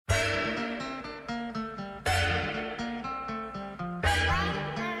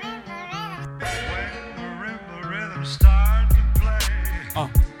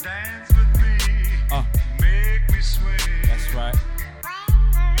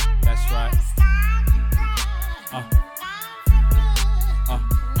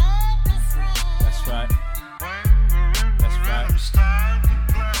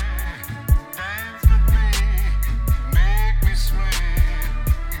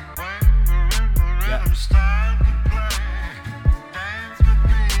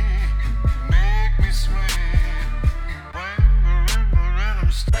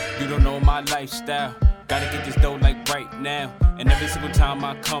lifestyle. Gotta get this dough like right now. And every single time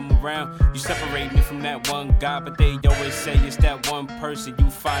I come around, you separate me from that one guy. But they always say it's that one person you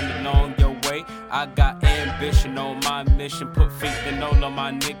find along your way. I got ambition on my mission, put faith in all of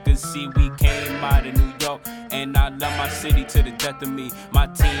my niggas. See, we came out of New York, and I love my city to the death of me. My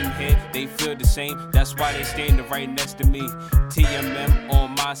team here, they feel the same, that's why they standing right next to me. TMM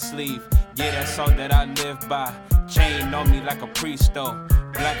on my sleeve, yeah, that's all that I live by. Chain on me like a priest though,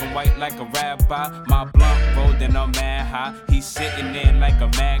 black and white like a rabbi. My blunt rolled and I'm mad high. He's sitting there like a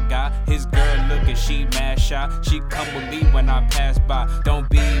mad guy. His girl looking, she mad shy. She come with me when I pass by. Don't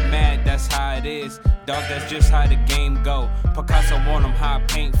be mad, that's how it is. Dog, that's just how the game go. Picasso on them high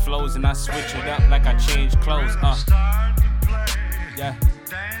paint flows, and I switch it up like I change clothes. Yeah.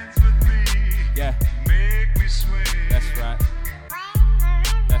 Yeah. That's right.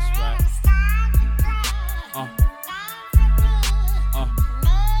 That's right.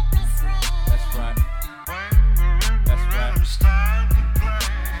 That's right. That's right.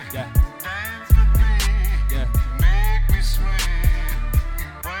 Yeah. Yeah.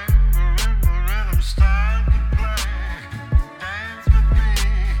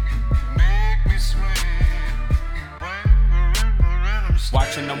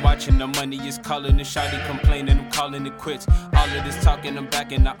 I'm watching, the money is calling, the shawty complaining, I'm calling it quits. All of this talking, I'm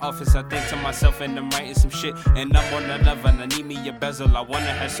back in the office, I think to myself and I'm writing some shit. And I'm on the level, I need me a bezel. I wanna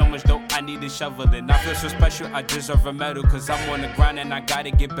have so much dope, I need a shovel. And I feel so special, I deserve a medal. Cause I'm on the grind and I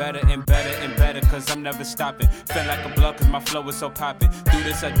gotta get better and better and better. Cause I'm never stopping, feel like a blood cause my flow is so poppin'. Do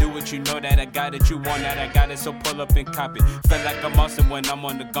this, I do it, you know that I got it. You want that, I got it, so pull up and cop it. Feel like a monster when I'm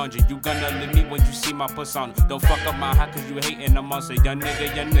on the ganja. You gonna leave me when you see my persona. Don't fuck up my high cause you hatin' a monster. Young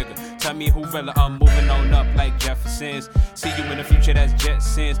nigga, young nigga. Tell me who really, I'm moving on up like Jeffersons. See you in the future, that's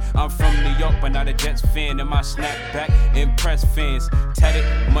Jetsons. I'm from New York, but not a Jets fan. And my snapback, impress fans. Tatted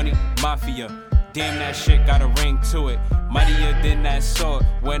money mafia. Damn, that shit got a ring to it. Mightier than that sword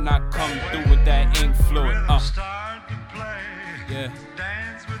when I come through with that ink fluid. Yeah.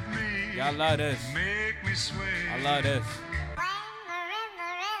 Y'all love this. I love this.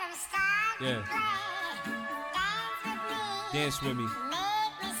 Yeah. Dance with me.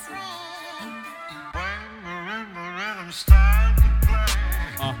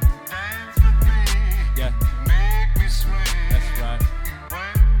 Yeah. That's right.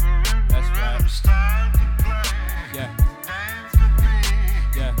 That's right. Yeah.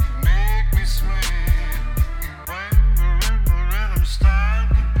 Yeah.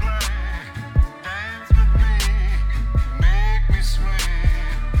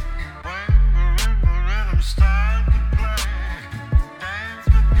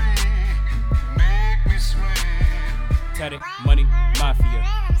 Tatted money mafia.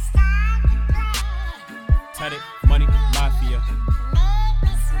 Tatted money mafia.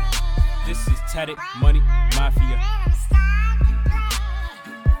 This is tatted money mafia.